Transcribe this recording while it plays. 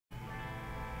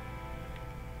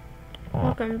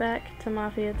Welcome back to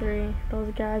Mafia 3.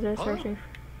 Those guys are searching for...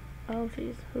 Oh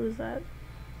jeez, who's that?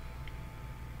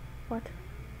 What?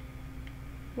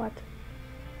 What?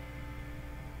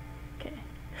 Okay.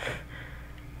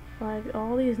 Like,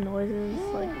 all these noises,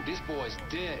 like... This boy's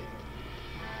dead.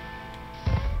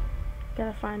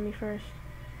 Gotta find me first.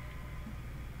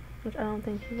 Which I don't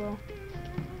think he will.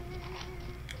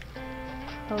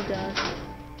 Oh god.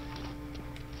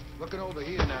 Looking over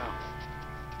here now.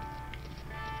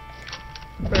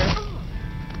 Bruh.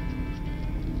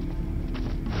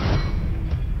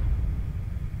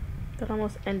 That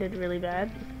almost ended really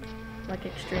bad. Like,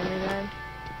 extremely bad.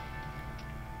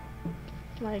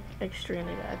 Like,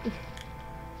 extremely bad.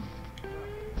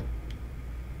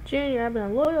 Junior, I've been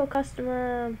a loyal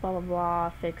customer, blah blah blah,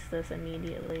 fix this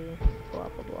immediately, blah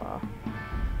blah blah.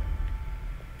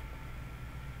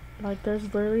 Like, there's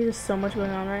literally just so much going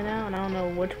on right now, and I don't know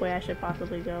which way I should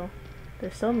possibly go.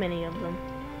 There's so many of them.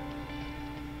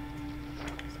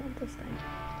 So this thing.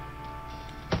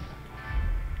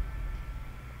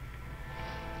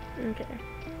 Okay.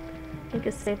 I think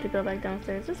it's safe to go back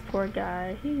downstairs. This poor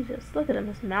guy, he just, look at him,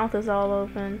 his mouth is all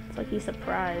open. It's like he's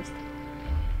surprised.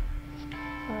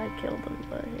 I killed him,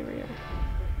 but here we go.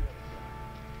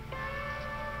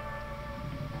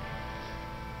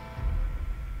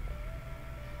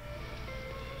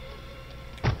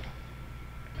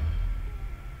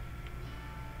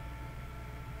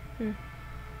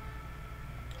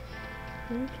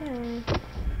 Okay.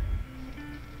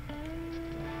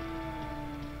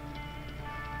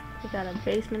 We got a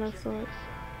basement of sorts.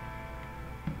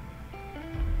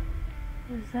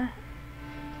 What is that?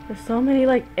 There's so many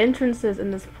like entrances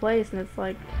in this place, and it's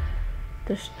like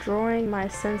destroying my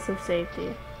sense of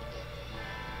safety.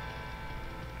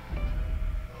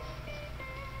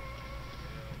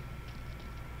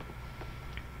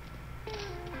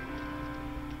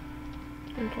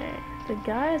 Okay, the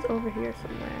guy is over here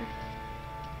somewhere,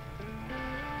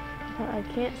 but I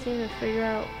can't seem to figure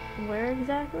out where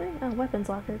exactly. Oh, weapons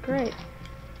locker, great.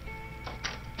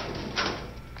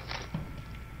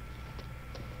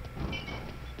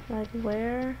 Like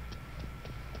where?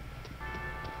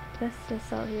 Guess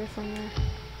it's out here somewhere.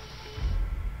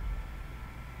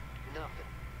 Nothing.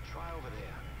 Try over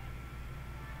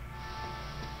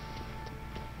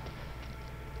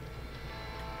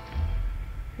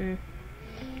there.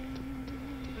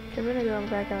 Okay, we're gonna go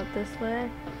back out this way.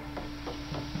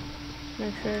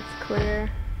 Make sure it's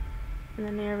clear in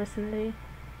the near vicinity.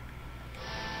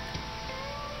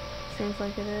 Seems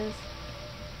like it is.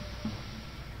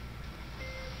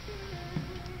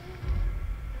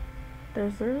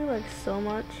 There's literally like so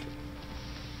much.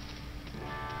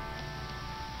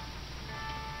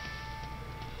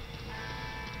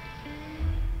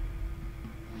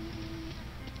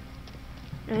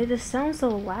 And it just sounds so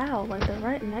loud, like they're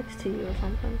right next to you or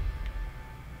something.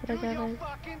 Did I get like...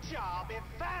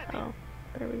 Oh,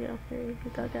 there we go. Here you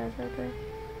get that guy's right there.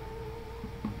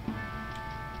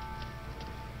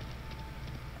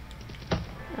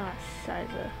 Ah,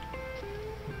 scheiße.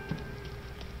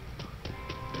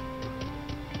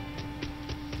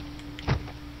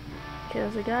 Okay,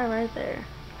 there's a guy right there.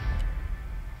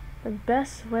 The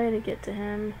best way to get to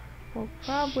him will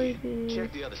probably be...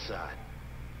 Check the other side.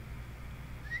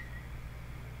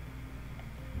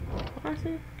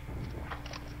 Honestly,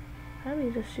 how do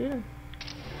you just shoot him?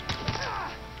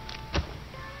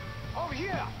 Over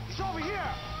here! He's over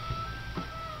here!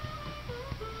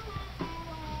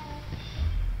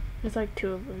 There's like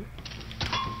two of them.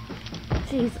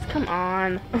 Jesus, come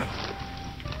on.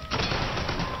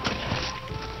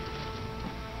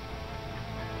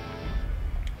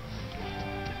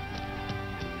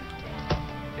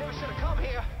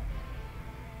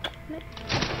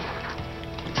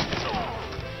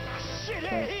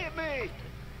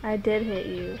 I did hit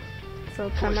you, so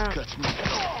come out. Oh,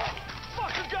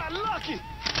 fucker got lucky.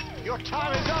 Your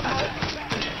time is up,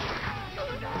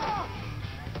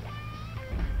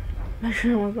 My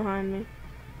friend was behind me.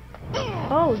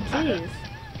 Oh, jeez.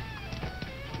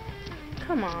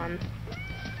 Come on.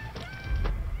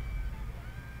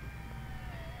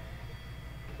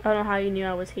 I don't know how you knew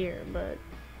I was here, but...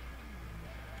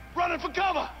 Running for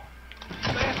cover.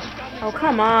 Oh,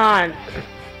 come on.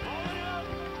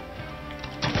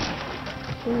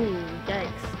 Ooh,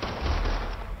 yikes.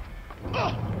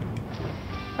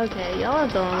 Okay, y'all are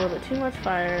throwing a little bit too much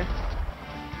fire.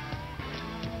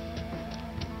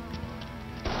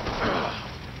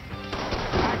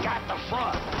 I got the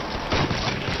front.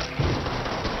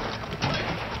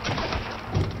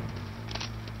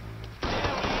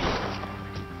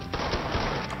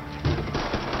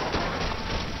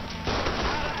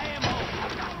 Out of ammo. I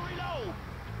gotta reload.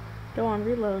 Go on,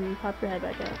 reload and pop your head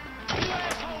back out.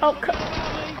 Oh,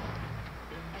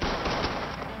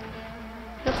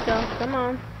 let's go. Come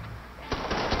on.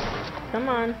 Come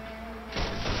on.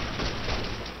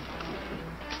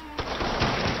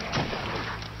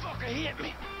 Fucker hit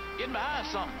me. Getting behind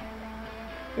something.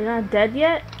 You're not dead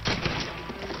yet?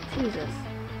 Jesus.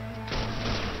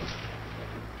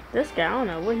 This guy, I don't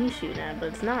know what he's shooting at, but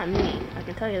it's not me. I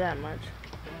can tell you that much.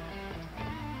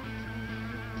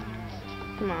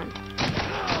 Come on.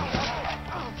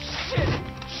 Oh, shit!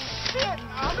 Shit!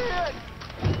 I'm in!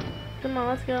 Come on,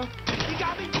 let's go. You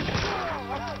got me!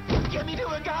 Get me to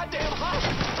a goddamn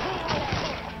hospital!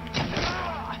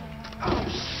 Oh,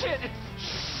 shit!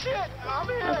 Shit! I'm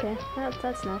in! Okay,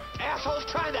 that's enough. Asshole's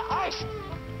trying to ice!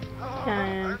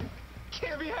 Okay.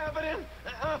 Can't be happening!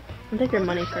 I'll take your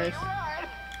money first.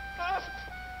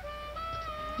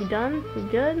 You done? You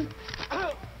good?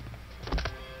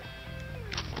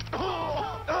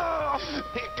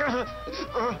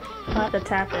 I'll have to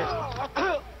tap it.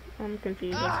 I'm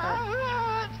confused as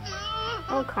fuck.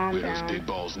 Oh, calm Where those down. big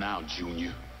balls now,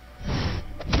 Junior?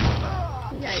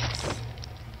 Yikes.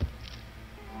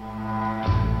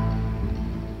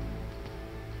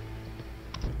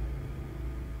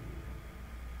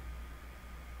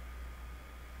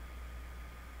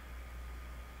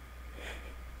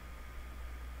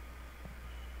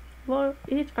 Well,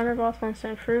 each underboss wants to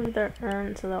improve their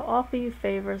earn, so they'll offer you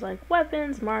favors like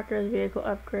weapons, markers, vehicle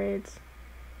upgrades.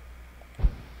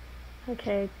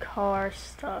 Okay, car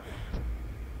stuff.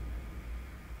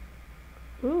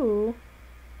 Ooh.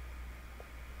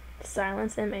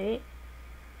 Silence M8.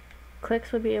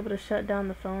 Clicks would be able to shut down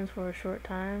the phones for a short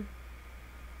time.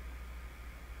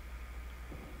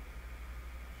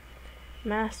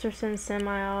 Masterson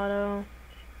semi-auto.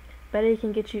 Betty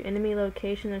can get you enemy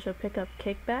location and she'll pick up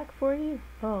kickback for you.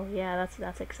 Oh yeah,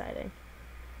 that's exciting.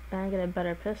 And I get a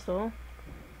better pistol.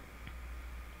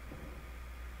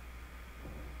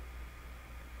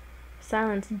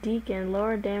 Silence Deacon,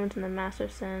 lower damage in the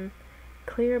Masterson.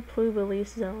 Clear blue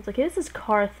release zones. Okay, this is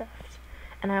car theft.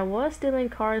 And I was stealing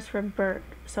cars from Burke,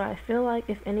 so I feel like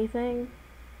if anything,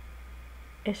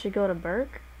 it should go to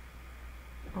Burke.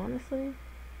 Honestly.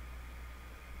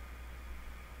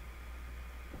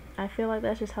 I feel like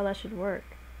that's just how that should work.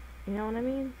 You know what I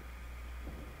mean?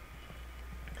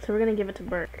 So we're gonna give it to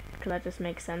Burke, because that just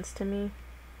makes sense to me.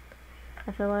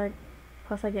 I feel like,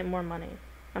 plus I get more money.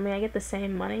 I mean, I get the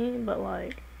same money, but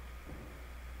like,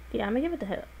 yeah, I'm gonna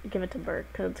give it to Burke,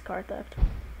 because it's car theft.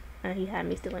 And he had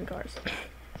me stealing cars.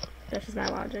 That's just my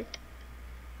logic.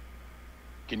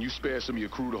 Can you spare some of your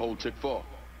crew to hold Tick 4?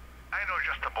 I know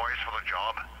just the boys for the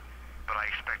job, but I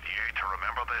expect you to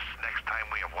remember this next time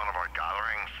we have one of our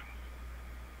gatherings.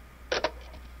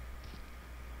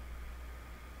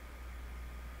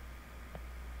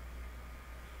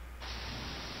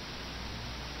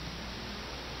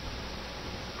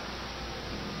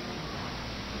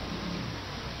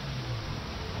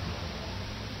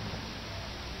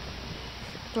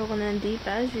 Rolling in deep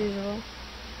as usual.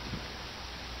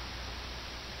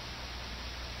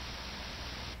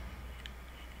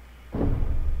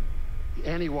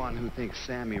 Anyone who thinks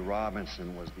Sammy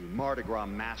Robinson was the Mardi Gras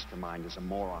mastermind is a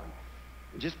moron.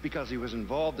 Just because he was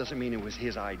involved doesn't mean it was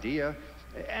his idea.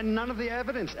 And none of the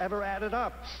evidence ever added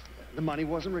up. The money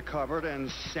wasn't recovered,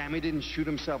 and Sammy didn't shoot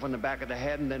himself in the back of the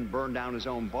head and then burn down his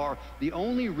own bar. The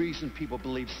only reason people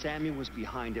believe Sammy was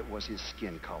behind it was his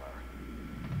skin color.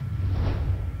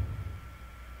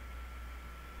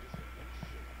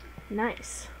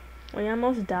 Nice. We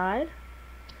almost died.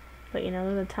 But you know,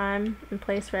 there's a time and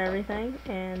place for everything,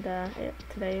 and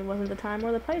today wasn't the time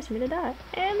or the place for me to die.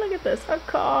 And look at this, a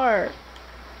car!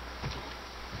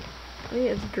 I mean,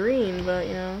 it's green, but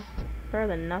you know, better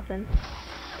than nothing.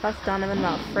 Talk to Donovan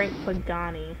about Frank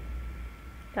Pagani.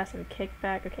 Got some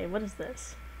kickback. Okay, what is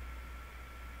this?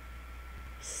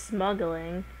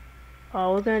 Smuggling.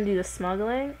 Oh, we're gonna do the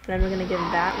smuggling, and then we're gonna give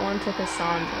that one to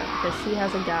Cassandra, because she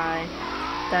has a guy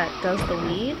that does the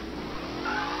weed.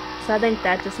 So I think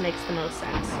that just makes the most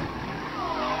sense.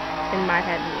 In my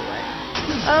head anyway.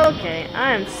 Okay,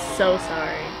 I am so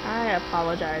sorry. I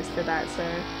apologize for that,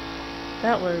 sir.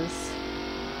 That was...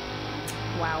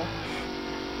 wow.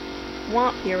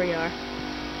 Womp, here we are.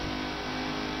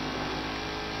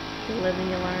 You live and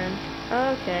you learn.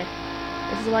 Okay.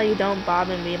 This is why you don't bob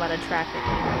and weave out of traffic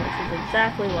anymore. This is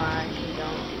exactly why you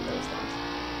don't do those things.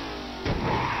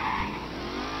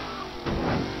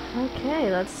 Okay,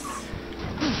 let's...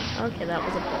 okay, that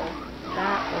was a bull.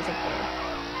 That was a bull.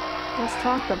 Let's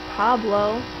talk to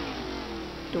Pablo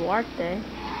Duarte.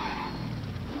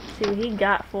 See what he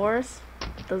got for us.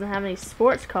 Doesn't have any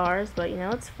sports cars, but you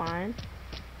know, it's fine.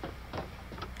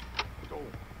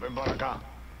 Ven para acá.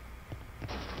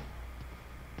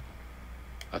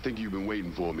 I think you've been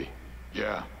waiting for me.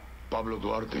 Yeah, Pablo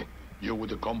Duarte. You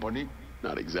with the company?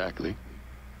 Not exactly.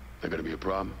 That gonna be a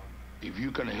problem? If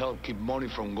you can help keep money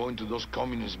from going to those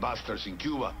communist bastards in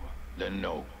Cuba, then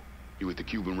no. You with the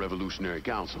Cuban Revolutionary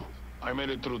Council? I made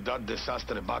it through that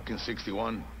disaster back in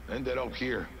 '61. Ended up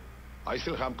here. I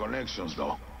still have connections,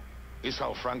 though. It's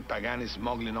how Frank Pagani's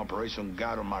smuggling operation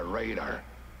got on my radar.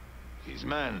 His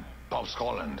man, Pops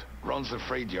Holland, runs the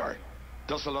freight yard.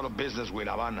 Does a lot of business with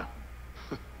Havana.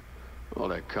 All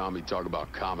that commie talk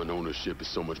about common ownership is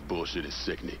so much bullshit, it's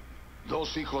sickening.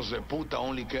 Those hijos de puta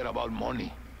only care about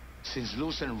money. Since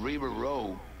losing River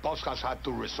Row, Pops has had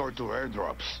to resort to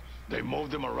airdrops. They move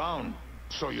them around,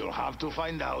 so you'll have to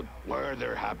find out where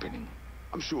they're happening.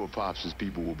 I'm sure Pops'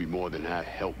 people will be more than happy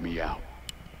to help me out.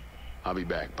 I'll be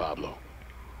back, Pablo.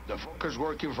 The fuckers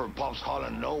working for Pops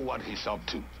Holland know what he's up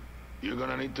to. You're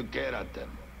gonna need to get at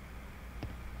them.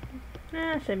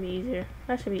 That should be easier.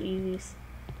 That should be easy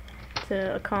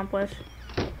to accomplish.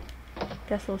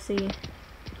 Guess we'll see.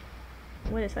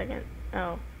 Wait a second.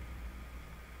 Oh.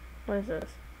 What is this?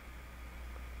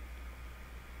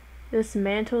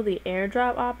 Dismantle the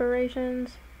airdrop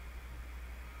operations?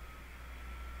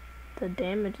 The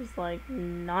damage is like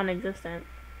non-existent.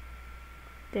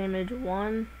 Damage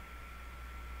 1.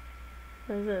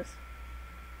 What is this?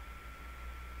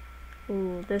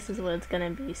 Ooh, this is what it's gonna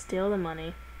be. Steal the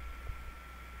money.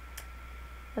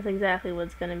 That's exactly what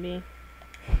it's gonna be.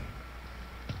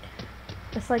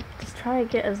 It's like just try to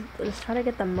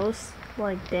get the most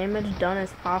like damage done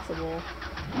as possible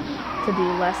to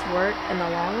do less work in the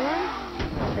long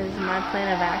run is my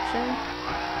plan of action,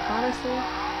 honestly.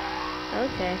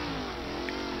 Okay.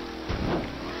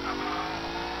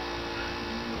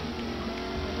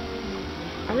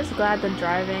 I'm just glad the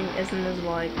driving isn't as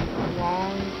like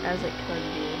long as it could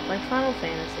be, like Final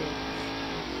Fantasy.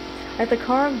 Like the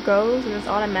car goes and it's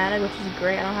automatic, which is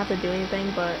great. I don't have to do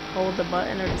anything but hold the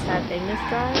button or just have Ignis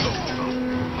drive.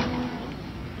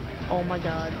 Oh my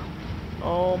god.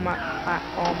 Oh my god.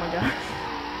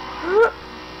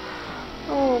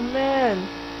 Oh man.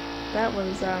 That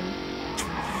was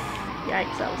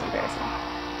yikes, that was embarrassing.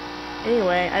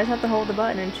 Anyway, I just have to hold the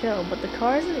button and chill, but the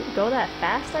car doesn't go that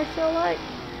fast, I feel like.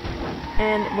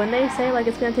 And when they say like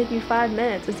it's gonna take you 5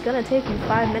 minutes, it's gonna take you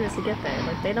 5 minutes to get there.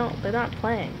 Like they're not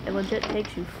playing. It legit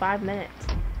takes you 5 minutes.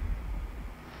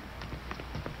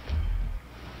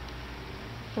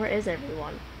 Where is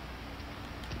everyone?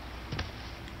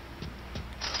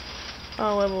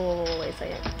 Oh, wait a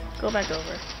second. Go back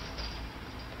over.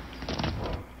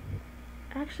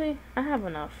 Actually, I have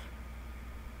enough.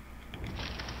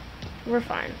 We're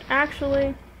fine.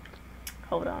 Actually,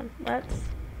 hold on.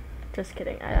 Just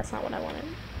kidding. That's not what I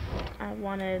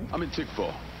wanted. I'm in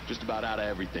Tickfall. Just about out of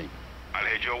everything. I'll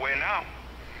head your way now.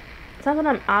 It's not that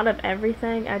I'm out of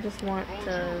everything. I just want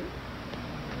to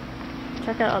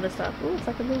check out other stuff. Ooh, it's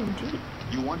like a little Jeep.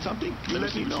 You want something?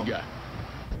 Let me know what you got.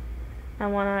 I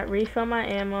want to refill my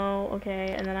ammo.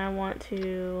 Okay, and then I want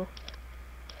to...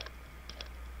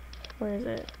 Where is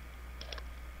it?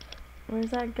 Where's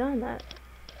that gun at?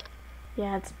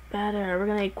 Yeah, it's better. We're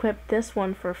gonna equip this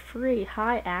one for free.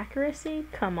 High accuracy?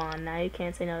 Come on, now you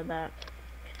can't say no to that.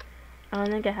 I don't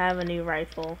think I have a new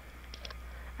rifle.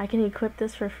 I can equip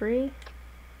this for free?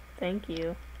 Thank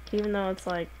you. Even though it's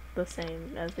like the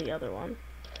same as the other one.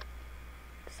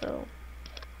 So,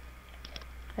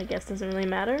 I guess it doesn't really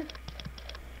matter.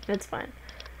 It's fine.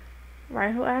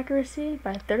 Rifle accuracy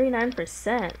by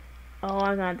 39%. Oh,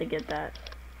 I'm gonna have to get that.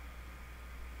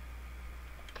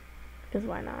 Because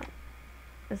why not?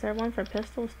 Is there one for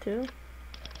pistols too?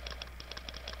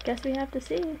 Guess we have to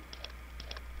see.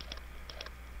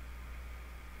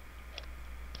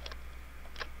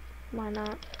 Why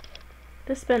not?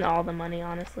 Just spend all the money,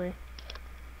 honestly.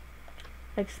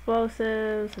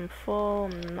 Explosives, I'm full,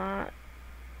 I'm not.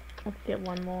 Let's get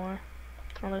one more.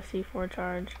 Another C4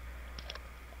 charge.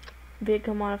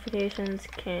 Vehicle modifications,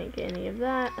 can't get any of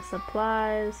that.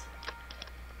 Supplies.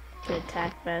 Get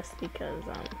attack vest because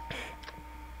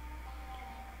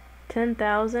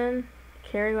 10,000.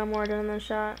 Carry one more adrenaline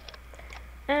shot.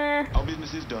 Our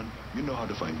business is done. You know how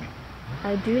to find me.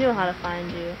 I do know how to find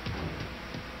you.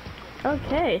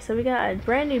 Okay, so we got a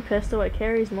brand new pistol that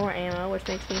carries more ammo, which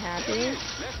makes me happy.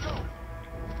 Let's go.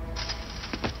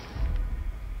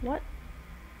 What?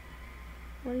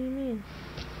 What do you mean?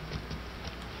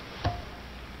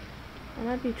 I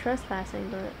might be trespassing,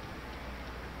 but...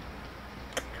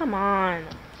 Come on!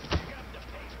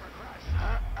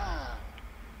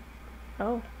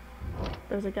 Oh.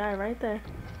 There's a guy right there.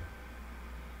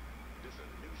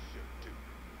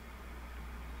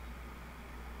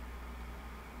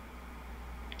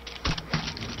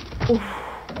 Oof.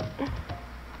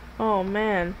 Oh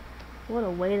man, what a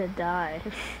way to die.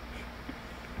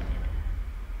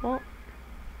 Well,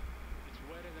 It's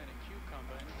wetter than a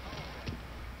cucumber in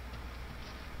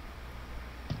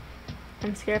a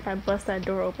I'm scared if I bust that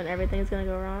door open, everything's gonna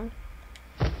go wrong.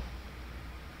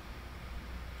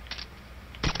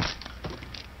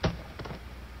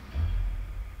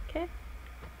 Okay.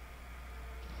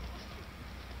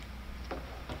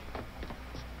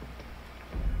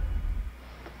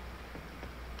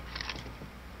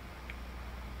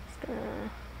 Just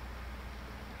gonna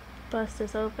bust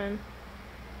this open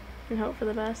and hope for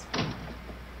the best.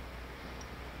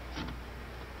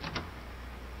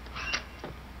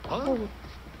 Oh,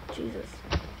 Jesus.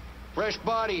 Fresh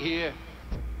body here.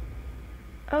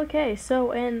 Okay,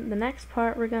 so in the next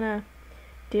part, we're gonna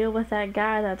deal with that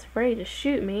guy that's ready to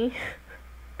shoot me.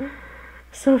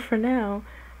 So for now,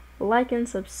 like and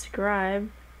subscribe,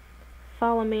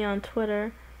 follow me on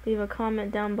Twitter, leave a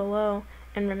comment down below,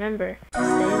 and remember,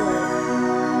 stay lit.